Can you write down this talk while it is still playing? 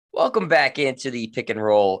Welcome back into the Pick and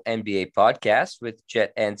Roll NBA podcast with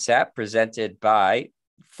Jet and Sap, presented by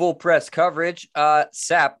Full Press Coverage.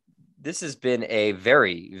 Sap, this has been a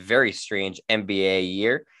very, very strange NBA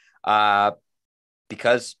year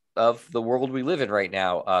because of the world we live in right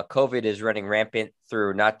now. COVID is running rampant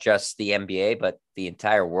through not just the NBA, but the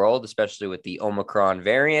entire world, especially with the Omicron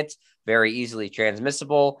variant, very easily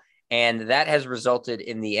transmissible. And that has resulted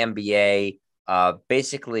in the NBA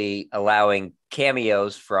basically allowing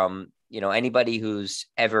cameos from, anybody who's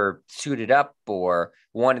ever suited up or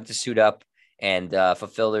wanted to suit up and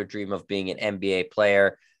fulfill their dream of being an NBA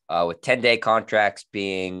player, with 10-day contracts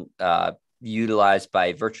being utilized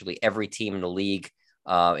by virtually every team in the league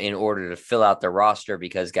in order to fill out their roster,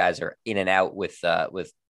 because guys are in and out with the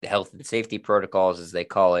health and safety protocols, as they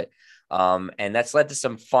call it. And that's led to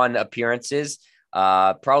some fun appearances.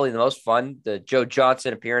 Probably the most fun, the Joe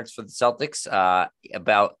Johnson appearance for the Celtics,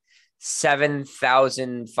 about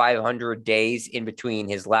 7,500 days in between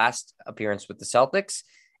his last appearance with the Celtics.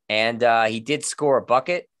 And he did score a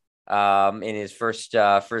bucket in his first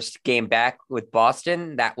game back with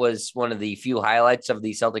Boston. That was one of the few highlights of the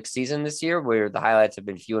Celtics season this year, where the highlights have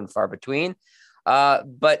been few and far between.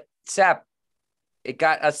 But Sap, it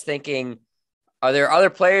got us thinking, are there other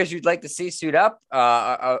players you'd like to see suit up?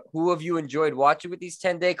 Who have you enjoyed watching with these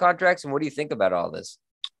 10-day contracts, and what do you think about all this?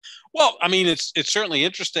 Well, I mean, it's certainly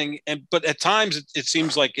interesting, but at times it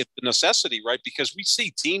seems like it's a necessity, right? Because we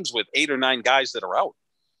see teams with 8 or 9 guys that are out,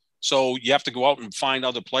 so you have to go out and find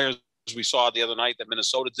other players. We saw the other night that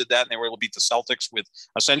Minnesota did that, and they were able to beat the Celtics with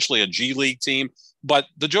essentially a G League team. But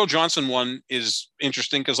the Joe Johnson one is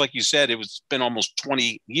interesting because, like you said, it's been almost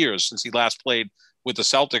 20 years since he last played with the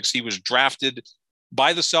Celtics. He was drafted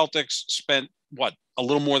by the Celtics, spent a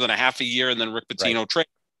little more than a half a year, and then Rick Pitino traded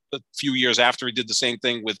a few years after. He did the same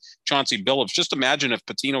thing with Chauncey Billups. Just imagine if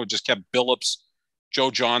Pitino had just kept Billups,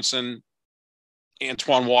 Joe Johnson,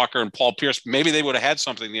 Antoine Walker, and Paul Pierce. Maybe they would have had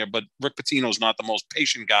something there, but Rick Pitino's not the most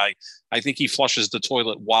patient guy. I think he flushes the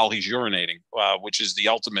toilet while he's urinating, which is the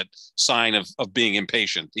ultimate sign of being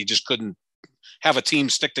impatient. He just couldn't have a team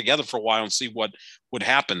stick together for a while and see what would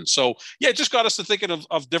happen. So, yeah, it just got us to thinking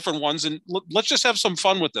of different ones. And let's just have some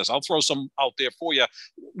fun with this. I'll throw some out there for you.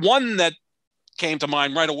 One that came to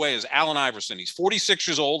mind right away is Allen Iverson. He's 46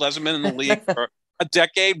 years old, hasn't been in the league for a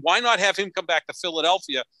decade. Why not have him come back to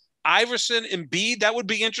Philadelphia? Iverson, Embiid, that would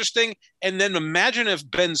be interesting. And then imagine if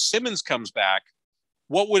Ben Simmons comes back.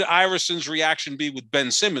 What would Iverson's reaction be with Ben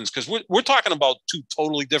Simmons? Because we're talking about two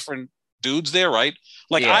totally different dudes there, right?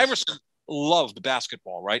 Like, yes. Iverson loved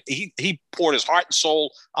basketball, right? He poured his heart and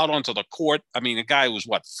soul out onto the court. I mean, a guy who was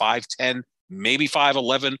 5'10", maybe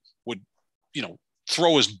 5'11", would,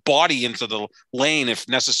 throw his body into the lane if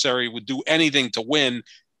necessary, would do anything to win.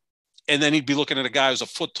 And then he'd be looking at a guy who's a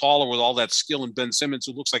foot taller with all that skill in Ben Simmons,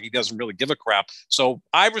 who looks like he doesn't really give a crap. So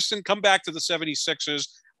Iverson, come back to the 76ers.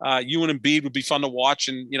 You and Embiid would be fun to watch.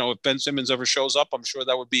 And, if Ben Simmons ever shows up, I'm sure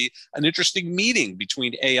that would be an interesting meeting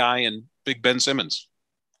between AI and Big Ben Simmons.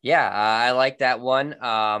 Yeah, I like that one.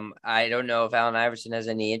 I don't know if Allen Iverson has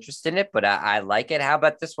any interest in it, but I like it. How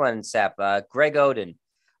about this one, Sap? Greg Oden.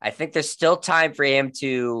 I think there's still time for him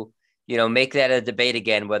to, make that a debate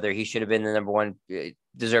again, whether he should have been the number one,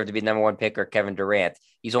 deserved to be the number one pick, or Kevin Durant.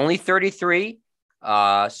 He's only 33,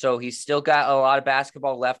 so he's still got a lot of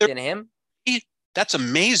basketball left in him. That's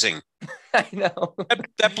amazing. I know.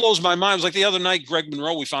 That blows my mind. It was like the other night, Greg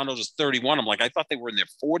Monroe, we found out was 31. I'm like, I thought they were in their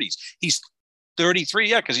 40s. He's 33,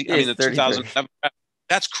 yeah, because the 2007.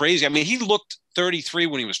 That's crazy. I mean, he looked 33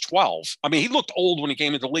 when he was 12. I mean, he looked old when he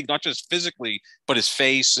came into the league, not just physically, but his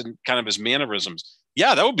face and kind of his mannerisms.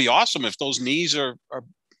 Yeah, that would be awesome if those knees are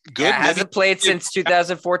good. Yeah, hasn't played since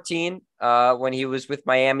 2014 when he was with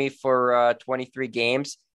Miami for 23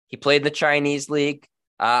 games. He played in the Chinese league.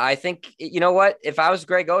 I think, you know what? If I was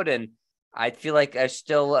Greg Oden, I feel like there's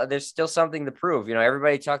still something to prove.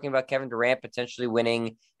 Everybody talking about Kevin Durant potentially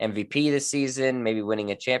winning MVP this season, maybe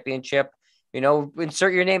winning a championship.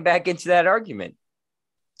 Insert your name back into that argument.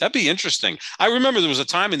 That'd be interesting. I remember there was a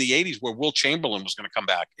time in the 80s where Will Chamberlain was going to come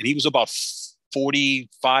back, and he was about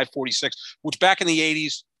 45, 46, which back in the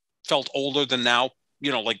 80s felt older than now.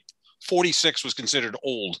 Like 46 was considered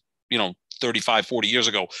old, 35, 40 years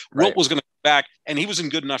ago. Right. Wilt was going to come back, and he was in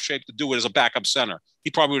good enough shape to do it as a backup center. He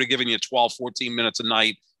probably would have given you 12, 14 minutes a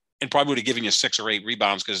night, and probably would have given you 6 or 8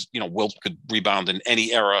 rebounds because, Wilt could rebound in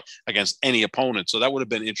any era against any opponent. So that would have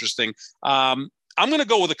been interesting. I'm going to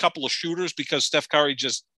go with a couple of shooters because Steph Curry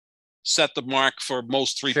just set the mark for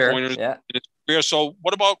most three-pointers in his career. So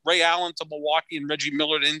what about Ray Allen to Milwaukee and Reggie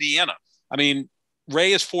Miller to Indiana? I mean,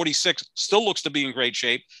 Ray is 46, still looks to be in great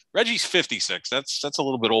shape. Reggie's 56. That's a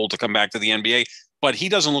little bit old to come back to the NBA. but he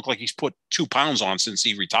doesn't look like he's put 2 pounds on since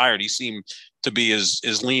he retired. He seemed to be as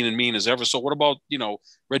lean and mean as ever. So what about,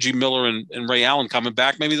 Reggie Miller and Ray Allen coming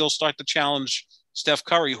back? Maybe they'll start to challenge Steph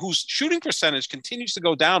Curry, whose shooting percentage continues to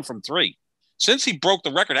go down from 3. Since he broke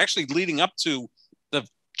the record, actually leading up to the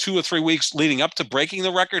 2 or 3 weeks leading up to breaking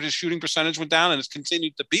the record, his shooting percentage went down, and it's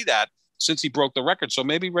continued to be that since he broke the record. So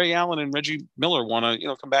maybe Ray Allen and Reggie Miller want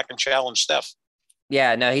to, come back and challenge Steph.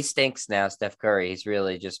 Yeah, no, he stinks now, Steph Curry. He's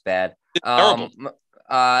really just bad. It's terrible.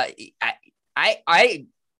 I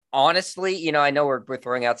honestly, I know we're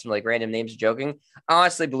throwing out some like random names joking. I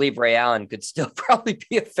honestly believe Ray Allen could still probably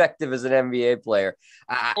be effective as an NBA player.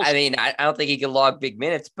 I mean, I don't think he can log big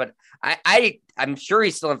minutes, but I'm sure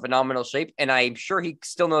he's still in phenomenal shape, and I'm sure he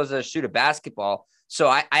still knows how to shoot a basketball. So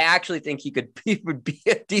I actually think he would be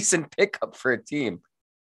a decent pickup for a team.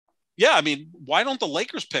 Yeah, I mean, why don't the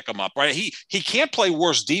Lakers pick him up, right? He can't play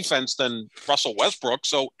worse defense than Russell Westbrook,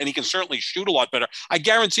 and he can certainly shoot a lot better. I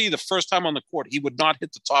guarantee you the first time on the court, he would not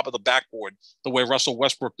hit the top of the backboard the way Russell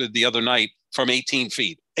Westbrook did the other night from 18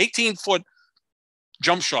 feet. 18-foot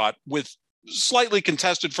jump shot with slightly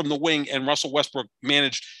contested from the wing, and Russell Westbrook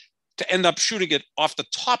managed to end up shooting it off the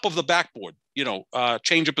top of the backboard,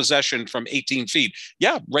 change of possession from 18 feet.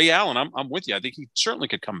 Yeah, Ray Allen, I'm with you. I think he certainly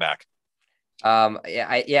could come back.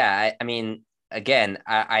 I mean, again,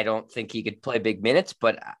 I don't think he could play big minutes,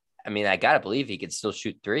 but I mean, I gotta believe he could still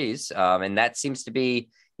shoot threes. And that seems to be,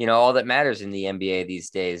 all that matters in the NBA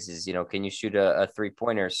these days is, can you shoot a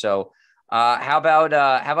 3-pointer? So, how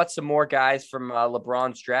about some more guys from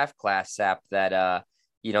LeBron's draft class, Sap, that,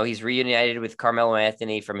 he's reunited with Carmelo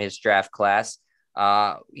Anthony from his draft class.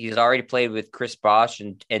 He's already played with Chris Bosh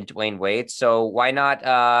and Dwayne Wade. So why not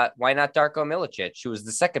Darko Milicic, who was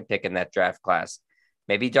the second pick in that draft class?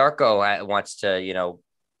 Maybe Darko wants to,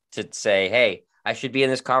 to say, hey, I should be in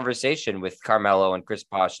this conversation with Carmelo and Chris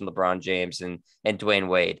Bosh and LeBron James and Dwayne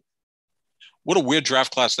Wade. What a weird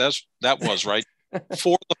draft class that was, right?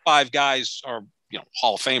 4 of the 5 guys are,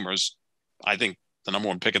 Hall of Famers. I think the number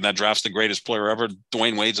 1 pick in that draft's the greatest player ever.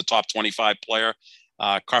 Dwayne Wade's a top 25 player.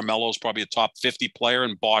 Carmelo's probably a top 50 player,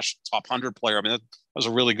 and Bosh top 100 player. I mean, that was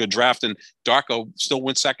a really good draft. And Darko still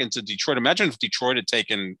went second to Detroit. Imagine if Detroit had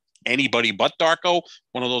taken anybody but Darko,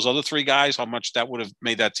 one of those other 3 guys, how much that would have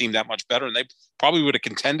made that team that much better. And they probably would have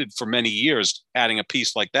contended for many years adding a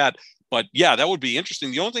piece like that. But yeah, that would be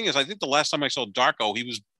interesting. The only thing is, I think the last time I saw Darko, he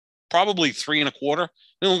was probably 3 1/4. It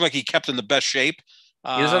didn't look like he kept in the best shape.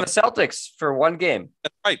 He was on the Celtics for 1 game.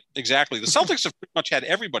 That's right. Exactly. The Celtics have pretty much had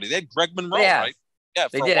everybody. They had Greg Monroe, yeah. right? Yeah,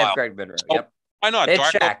 they did have Greg Monroe. So, yep. Why not? They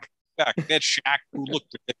had Shaq. They had Shaq, who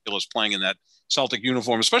looked ridiculous playing in that Celtic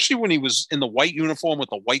uniform, especially when he was in the white uniform with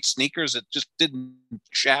the white sneakers. It just didn't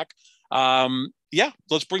Shaq. Yeah,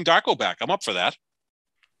 let's bring Darko back. I'm up for that.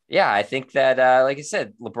 Yeah, I think that, like I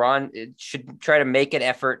said, LeBron should try to make an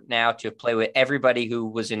effort now to play with everybody who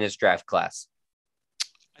was in his draft class.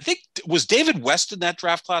 I think, was David West in that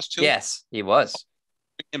draft class too? Yes, he was.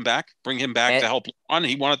 Bring him back to help LeBron.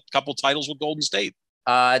 He won a couple titles with Golden State.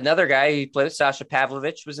 Another guy who played with Sasha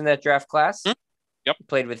Pavlovich was in that draft class. Mm-hmm. Yep. He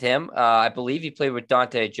played with him. I believe he played with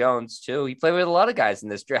Dante Jones too. He played with a lot of guys in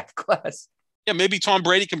this draft class. Yeah, maybe Tom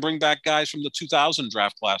Brady can bring back guys from the 2000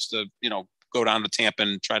 draft class to, go down to Tampa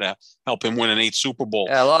and try to help him win an 8th Super Bowl.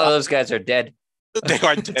 Yeah, a lot of those guys are dead. They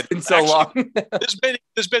are dead. It's been so long.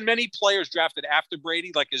 there's been many players drafted after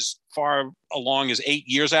Brady, like as far along as 8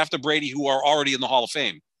 years after Brady, who are already in the Hall of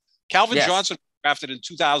Fame. Calvin Johnson, drafted in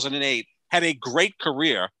 2008, had a great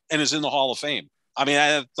career and is in the Hall of Fame. I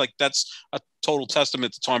mean, that's a total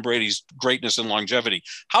testament to Tom Brady's greatness and longevity.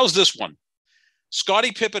 How's this one?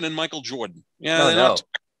 Scottie Pippen and Michael Jordan. Yeah, they're not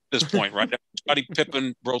at this point, right? Scottie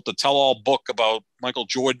Pippen wrote the tell-all book about Michael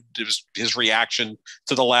Jordan, his reaction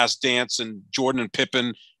to The Last Dance, and Jordan and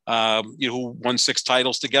Pippen, who won 6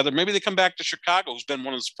 titles together. Maybe they come back to Chicago, who's been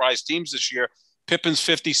one of the surprise teams this year. Pippen's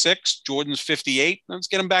 56, Jordan's 58. Let's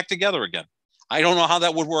get them back together again. I don't know how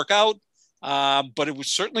that would work out, but it would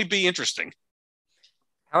certainly be interesting.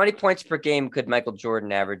 How many points per game could Michael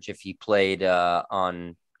Jordan average if he played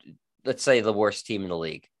on, let's say, the worst team in the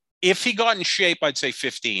league? If he got in shape, I'd say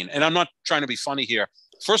 15. And I'm not trying to be funny here.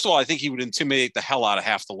 First of all, I think he would intimidate the hell out of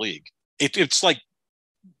half the league. It's like,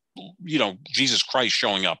 Jesus Christ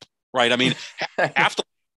showing up, right? I mean, after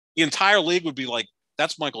the entire league would be like,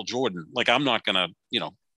 that's Michael Jordan. Like, I'm not going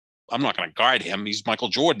to guard him. He's Michael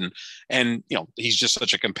Jordan. And, he's just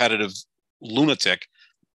such a competitive lunatic.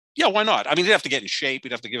 Yeah, why not? I mean, he'd have to get in shape.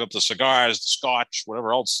 He'd have to give up the cigars, the scotch,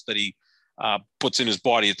 whatever else that he puts in his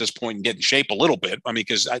body at this point and get in shape a little bit. I mean,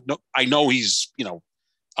 because I know he's,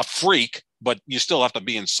 a freak, but you still have to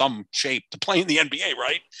be in some shape to play in the NBA,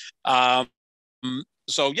 right?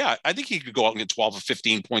 So yeah, I think he could go out and get 12 or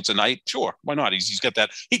 15 points a night. Sure, why not? He's got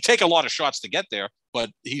that. He'd take a lot of shots to get there,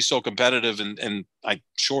 but he's so competitive, and I'm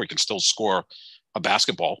sure he can still score a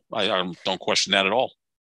basketball. I don't question that at all.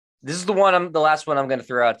 This is the last one I'm going to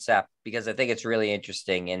throw out, Sap, because I think it's really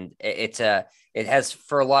interesting, and it has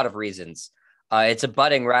for a lot of reasons. It's a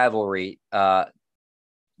budding rivalry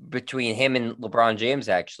between him and LeBron James,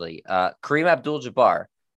 actually. Kareem Abdul-Jabbar,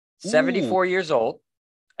 74 years old.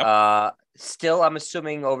 Yep. Still, I'm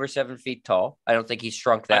assuming over 7 feet tall. I don't think he's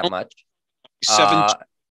shrunk that much.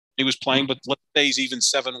 He was playing, but let's say he's even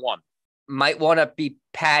 7'1". Might want to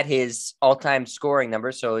pad his all-time scoring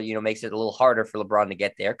number, so makes it a little harder for LeBron to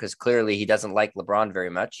get there, because clearly he doesn't like LeBron very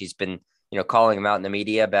much. He's been calling him out in the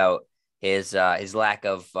media about his lack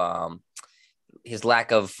of I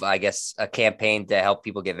guess a campaign to help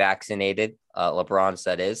people get vaccinated. LeBron's,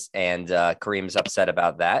 that is, and Kareem's upset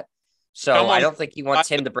about that. So I don't think he wants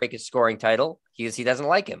him to break his scoring title because he doesn't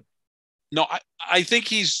like him. No, I think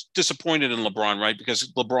he's disappointed in LeBron, right?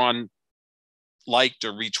 Because LeBron liked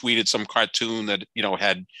or retweeted some cartoon that,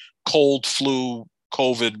 had cold, flu,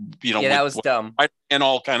 COVID, that was dumb. And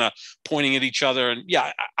all kind of pointing at each other. And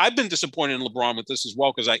yeah, I've been disappointed in LeBron with this as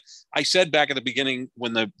well, because I said back at the beginning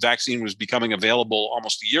when the vaccine was becoming available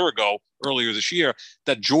almost a year ago, earlier this year,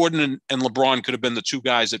 that Jordan and LeBron could have been the two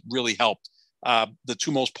guys that really helped. The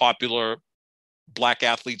two most popular Black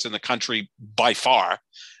athletes in the country by far,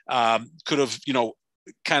 could have,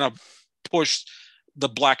 kind of pushed the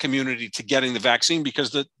Black community to getting the vaccine,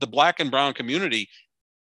 because the Black and brown community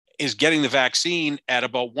is getting the vaccine at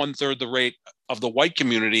about 1/3 the rate of the white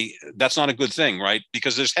community. That's not a good thing, right?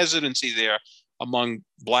 Because there's hesitancy there among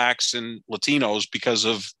Blacks and Latinos because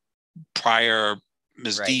of prior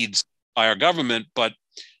misdeeds by our government. But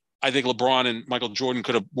I think LeBron and Michael Jordan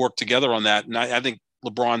could have worked together on that. And I think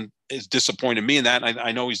LeBron is disappointed me in that.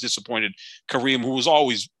 I know he's disappointed Kareem, who was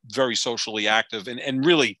always very socially active and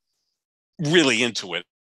really, really into it.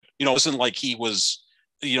 It wasn't like he was,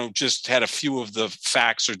 just had a few of the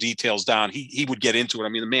facts or details down. He would get into it. I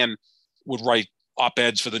mean, the man would write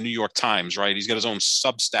op-eds for the New York Times, right? He's got his own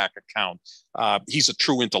Substack account. He's a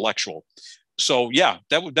true intellectual. So yeah,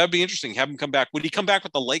 that'd be interesting. Have him come back. Would he come back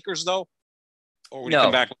with the Lakers though? Or would he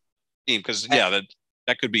come back with the team? Because that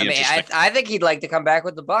could be interesting. I think he'd like to come back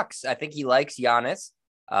with the Bucks. I think he likes Giannis.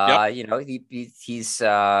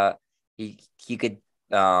 He could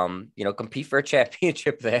compete for a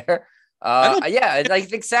championship there. I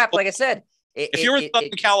think Sap, like I said, if you're in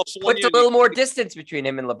Southern California, puts a little more distance between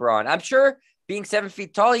him and LeBron. I'm sure being 7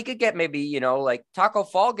 feet tall, he could get maybe, like Taco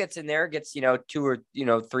Fall gets in there, gets, 2 or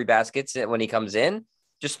 3 baskets when he comes in.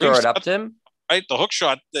 Just throw it up to him. Right. The hook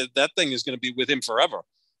shot, that thing is going to be with him forever.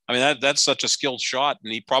 I mean, that's such a skilled shot,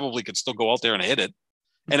 and he probably could still go out there and hit it.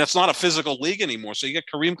 And it's not a physical league anymore. So you get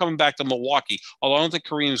Kareem coming back to Milwaukee. Although I don't think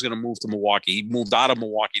Kareem is going to move to Milwaukee. He moved out of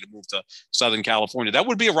Milwaukee to move to Southern California. That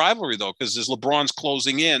would be a rivalry, though, because as LeBron's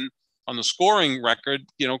closing in on the scoring record,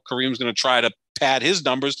 Kareem's going to try to pad his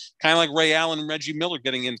numbers, kind of like Ray Allen and Reggie Miller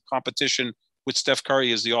getting in competition with Steph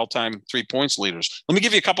Curry as the all-time 3-point leaders. Let me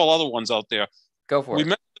give you a couple other ones out there. Go for it. We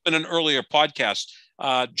mentioned in an earlier podcast,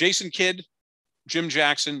 Jason Kidd, Jim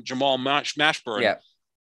Jackson, Jamal Mashburn. Yeah.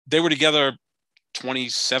 They were together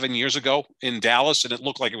 27 years ago in Dallas, and it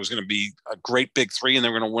looked like it was going to be a great big three and they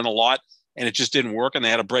were going to win a lot, and it just didn't work, and they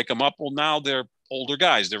had to break them up. Well, now they're older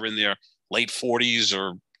guys. They're in their late 40s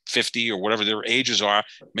or 50 or whatever their ages are.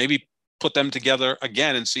 Maybe put them together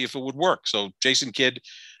again and see if it would work. So Jason Kidd,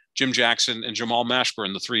 Jim Jackson, and Jamal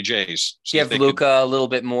Mashburn, the 3 J's. Give Luka a little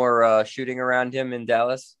bit more shooting around him in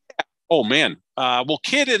Dallas. Oh, man. Well,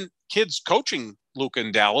 Kidd's coaching Luka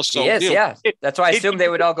in Dallas. So, he is, that's why I assumed they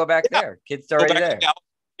would all go back there. Kidd's already there.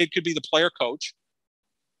 It could be the player coach.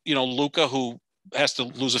 Luka, who has to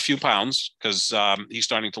lose a few pounds because he's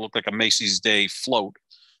starting to look like a Macy's Day float.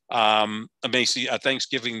 A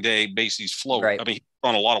Thanksgiving Day Macy's float. Right. I mean, he's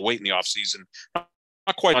on a lot of weight in the offseason.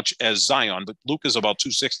 Not quite much as Zion, but Luka's about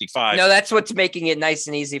 265. No, that's what's making it nice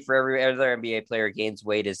and easy for every other NBA player gains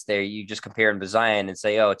weight is there. You just compare him to Zion and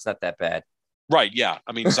say, oh, it's not that bad. Right. Yeah.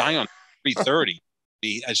 I mean, Zion 330.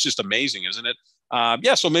 It's just amazing, isn't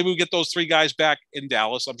it? So maybe we get those 3 guys back in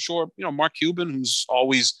Dallas. I'm sure, Mark Cuban, who's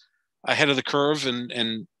always ahead of the curve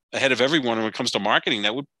and ahead of everyone when it comes to marketing,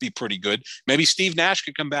 that would be pretty good. Maybe Steve Nash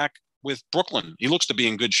could come back with Brooklyn. He looks to be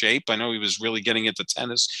in good shape. I know he was really getting into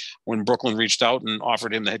tennis when Brooklyn reached out and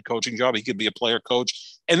offered him the head coaching job. He could be a player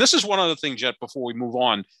coach. And this is one other thing, Jet, before we move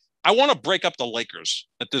on. I want to break up the Lakers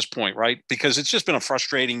at this point, right? Because it's just been a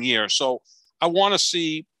frustrating year. So I want to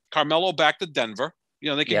see Carmelo back to Denver.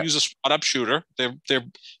 They could Yep. use a spot up shooter. They're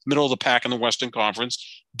middle of the pack in the Western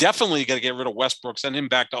Conference. Definitely got to get rid of Westbrook, send him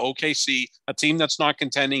back to OKC, a team that's not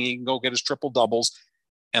contending. He can go get his triple doubles.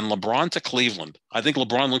 And LeBron to Cleveland. I think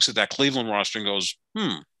LeBron looks at that Cleveland roster and goes,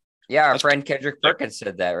 Yeah, our friend Kendrick Perkins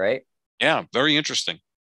said that, right? yeah, very interesting.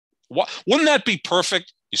 Wouldn't that be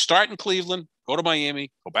perfect? You start in Cleveland, go to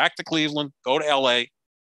Miami, go back to Cleveland, go to LA,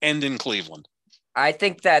 end in Cleveland. I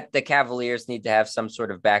think that the Cavaliers need to have some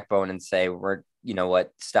sort of backbone and say, you know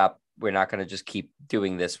what, stop. We're not going to just keep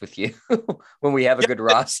doing this with you when we have a good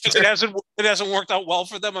roster. It hasn't worked out well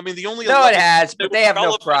for them. I mean, the only no, it has, but they have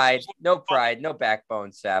no pride, no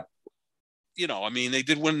backbone, Sap. I mean, they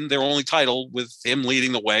did win their only title with him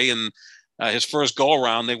leading the way, and his first go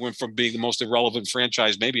around, they went from being the most irrelevant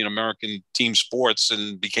franchise maybe in American team sports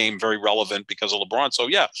and became very relevant because of LeBron. So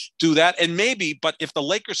yeah, do that, and maybe. But if the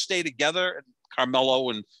Lakers stay together, Carmelo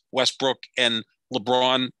and Westbrook and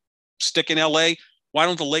LeBron stick in LA, why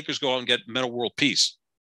don't the Lakers go out and get Metta World Peace?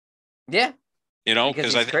 Yeah,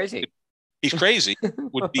 because I think crazy. He's crazy.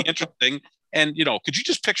 Would be interesting. And could you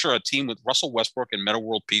just picture a team with Russell Westbrook and Metta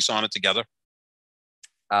World Peace on it together?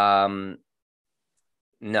 No.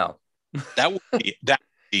 That would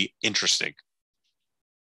be interesting.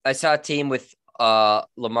 I saw a team with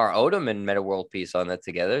Lamar Odom and Metta World Peace on that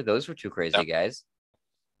together. Those were two crazy guys.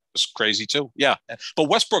 It's crazy too. Yeah. But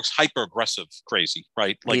Westbrook's hyper aggressive crazy,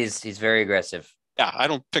 right? Like, he's very aggressive. Yeah. I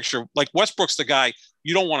don't picture Westbrook's the guy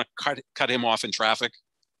you don't want to cut him off in traffic.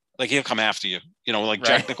 Like he'll come after you, like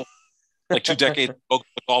Jack Nicklaus, like 2 decades ago,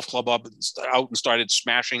 the golf club out and started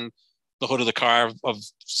smashing the hood of the car of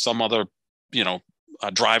some other,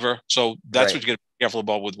 driver. So that's what you got to be careful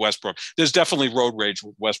about with Westbrook. There's definitely road rage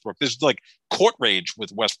with Westbrook. There's like court rage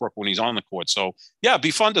with Westbrook when he's on the court. So yeah, it'd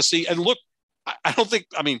be fun to see. And look, I don't think,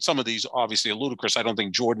 some of these obviously are ludicrous. I don't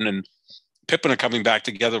think Jordan and Pippen are coming back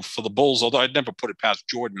together for the Bulls, although I'd never put it past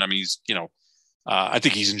Jordan. I mean, he's, I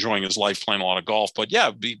think he's enjoying his life playing a lot of golf. But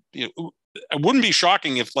yeah, it wouldn't be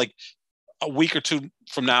shocking if like a week or two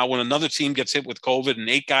from now, when another team gets hit with COVID and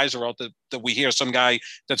 8 guys are out, that we hear some guy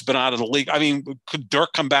that's been out of the league. I mean, could Dirk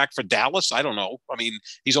come back for Dallas? I don't know. I mean,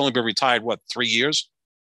 he's only been retired, 3 years?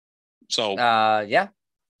 So yeah,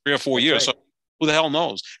 3 or 4 years. Right. So who the hell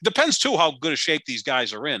knows? It depends too how good a shape these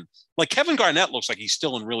guys are in. Like Kevin Garnett looks like he's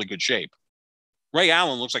still in really good shape. Ray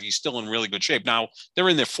Allen looks like he's still in really good shape. Now they're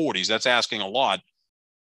in their 40s. That's asking a lot,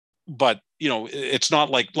 but it's not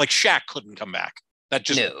like Shaq couldn't come back. That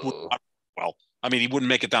just well. I mean, he wouldn't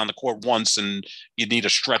make it down the court once, and you'd need a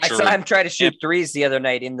stretcher. I saw him try to shoot threes the other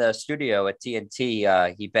night in the studio at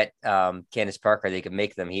TNT. He bet Candace Parker they could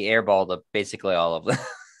make them. He airballed basically all of them.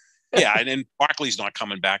 Yeah, and then Barkley's not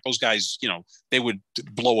coming back. Those guys, they would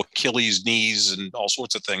blow Achilles knees and all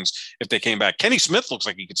sorts of things if they came back. Kenny Smith looks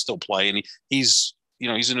like he could still play, and he's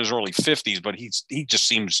in his early 50s, but he just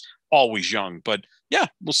seems always young. But yeah,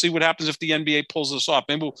 we'll see what happens if the NBA pulls this off.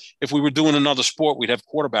 Maybe if we were doing another sport, we'd have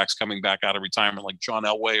quarterbacks coming back out of retirement like John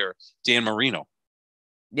Elway or Dan Marino.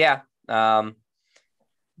 Yeah.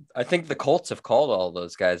 I think the Colts have called all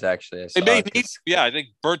those guys, actually. I think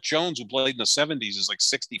Burt Jones, who played in the 70s, is like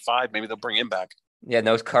 65. Maybe they'll bring him back. Yeah,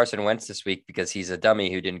 no Carson Wentz this week because he's a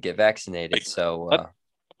dummy who didn't get vaccinated. Right. So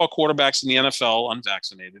all quarterbacks in the NFL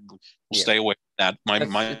unvaccinated. We'll stay away from that.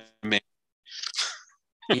 My man.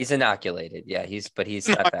 He's inoculated. Yeah, he's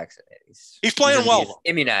not vaccinated. He's playing well.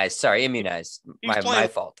 Immunized. Sorry, immunized. My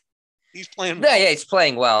fault. He's playing well. Yeah, he's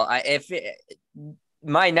playing well.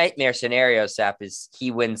 My nightmare scenario, Sap, is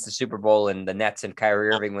he wins the Super Bowl and the Nets and Kyrie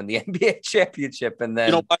Irving win the NBA championship, and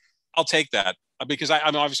then what? I'll take that because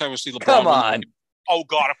I'm obviously I want to see LeBron. Come on. Oh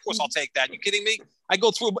God, of course I'll take that. You kidding me? I go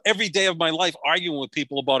through every day of my life arguing with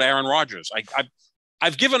people about Aaron Rodgers.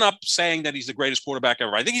 I've given up saying that he's the greatest quarterback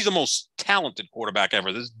ever. I think he's the most talented quarterback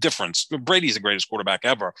ever. There's a difference. Brady's the greatest quarterback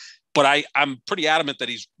ever, but I'm pretty adamant that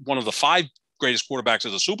he's one of the 5 greatest quarterbacks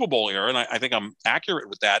of the Super Bowl era, and I think I'm accurate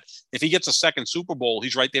with that. If he gets a second Super Bowl,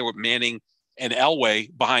 he's right there with Manning and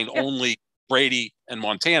Elway behind only Brady and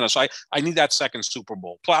Montana. So I need that second Super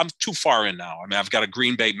Bowl. I'm too far in now. I mean, I've got a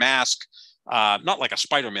Green Bay mask, not like a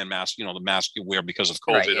Spider-Man mask, the mask you wear because of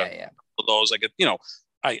COVID. Right, yeah. Those I get,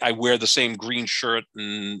 I wear the same green shirt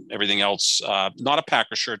and everything else. Not a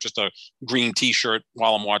Packer shirt, just a green T-shirt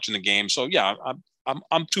while I'm watching the game. So yeah,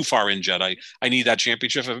 I'm too far in, Jed. I need that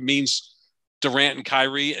championship. If it means Durant and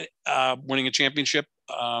Kyrie winning a championship,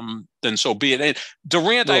 then so be it. And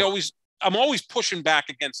Durant, I'm always pushing back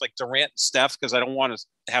against like Durant and Steph because I don't want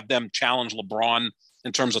to have them challenge LeBron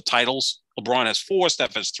in terms of titles. LeBron has 4,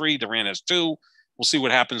 Steph has 3, Durant has 2. We'll see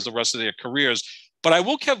what happens the rest of their careers. But I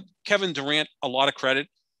will give Kevin Durant a lot of credit.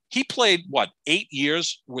 He played 8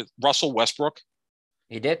 years with Russell Westbrook.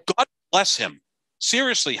 He did. God bless him.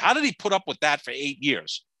 seriously, how did he put up with that for 8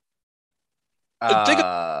 years? Think of,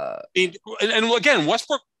 Uh, and again,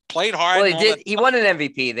 Westbrook played hard well, and he all that. did. He won an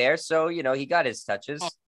MVP there, so he got his Oh, touches.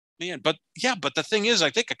 man, but yeah, but the thing is, I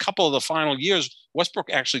think a couple of the final years, Westbrook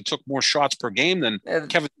actually took more shots per game than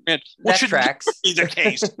Kevin Durant, which That should never tracks. be the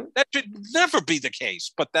case. That should never be the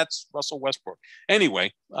case. But that's Russell Westbrook.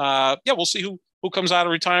 Anyway, yeah, we'll see who comes out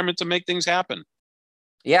of retirement to make things happen.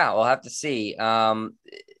 Yeah, we'll have to see. I'm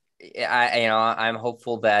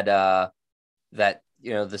hopeful that the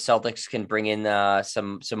Celtics can bring in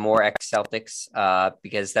some more ex Celtics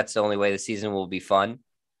because that's the only way the season will be fun.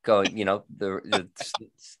 Going,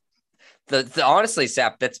 the honestly,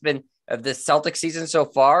 Sap, that's been of the Celtic season so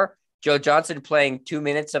far. Joe Johnson playing 2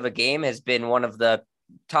 minutes of a game has been one of the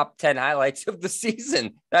top 10 highlights of the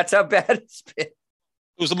season. That's how bad it's been. It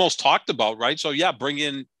was the most talked about, right? So yeah, bring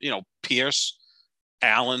in Pierce,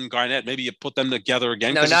 Allen, Garnett. Maybe you put them together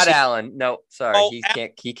again. No, not Allen. No, sorry, Oh,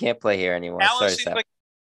 he can't play here anymore. Allen Sorry, seems Sap. like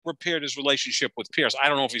repaired his relationship with Pierce. I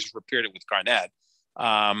don't know if he's repaired it with Garnett.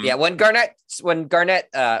 Yeah, when Garnett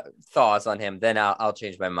thaws on him, then I'll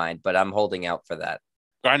change my mind. But I'm holding out for that.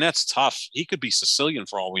 Garnett's tough. He could be Sicilian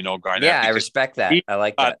for all we know. Garnett. Yeah, I respect that. I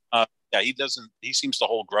like that. Yeah, he doesn't. He seems to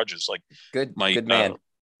hold grudges. Like good man.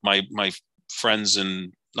 My friends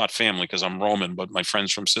and not family because I'm Roman, but my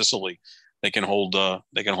friends from Sicily, they can hold a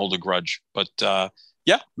grudge. But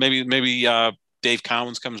yeah, maybe Dave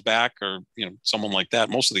Cowens comes back or someone like that.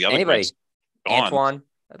 Most of the other anybody, guys gone. Antoine.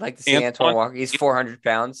 I'd like to see Antoine Walker. He's 400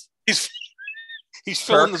 pounds. He's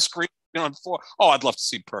filling the screen on four. Oh, I'd love to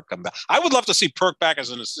see Perk come back. I would love to see Perk back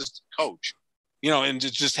as an assistant coach, and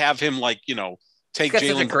to just have him take He's got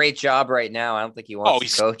such a great job right now. I don't think he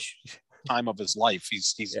wants to coach. Time of his life.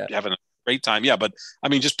 He's having a great time. Yeah, but I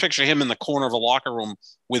mean, just picture him in the corner of a locker room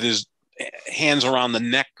with his hands around the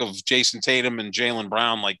neck of Jason Tatum and Jaylen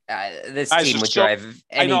Brown. This team would drive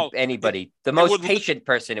anybody. The most patient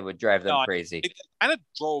person, it would drive them crazy. It kind of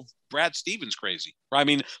drove Brad Stevens crazy. Right? I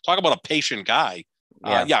mean, talk about a patient guy.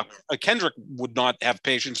 Kendrick would not have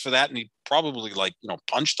patience for that, and he probably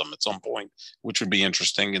punched him at some point, which would be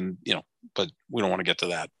interesting. And but we don't want to get to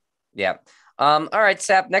that. Yeah. All right,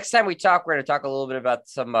 Sap. Next time we talk, we're going to talk a little bit about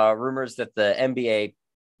some rumors that the NBA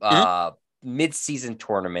mid-season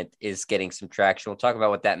tournament is getting some traction. We'll talk about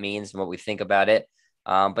what that means and what we think about it.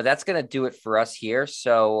 But that's going to do it for us here.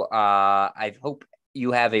 So I hope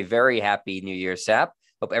you have a very happy New Year, Sap.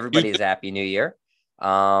 Hope everybody is happy New Year.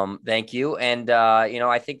 Thank you. And,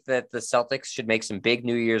 I think that the Celtics should make some big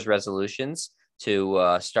New Year's resolutions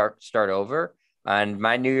to start over. And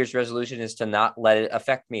my New Year's resolution is to not let it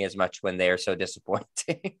affect me as much when they are so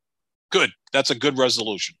disappointing. Good. That's a good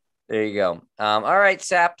resolution. There you go. All right,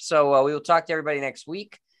 Sap. So we will talk to everybody next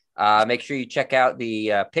week. Make sure you check out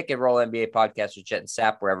the Pick and Roll NBA podcast with Jet and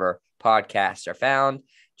Sap wherever podcasts are found.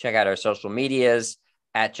 Check out our social medias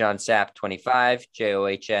at JohnSap25,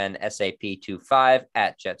 JOHNSAP25,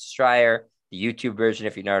 at Jet Stryer. The YouTube version,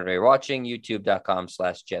 if you're not already watching,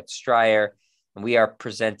 youtube.com/Jet Stryer. And we are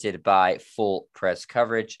presented by Full Press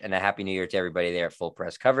Coverage. And a happy New Year to everybody there at Full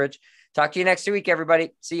Press Coverage. Talk to you next week,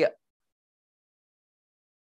 everybody. See ya.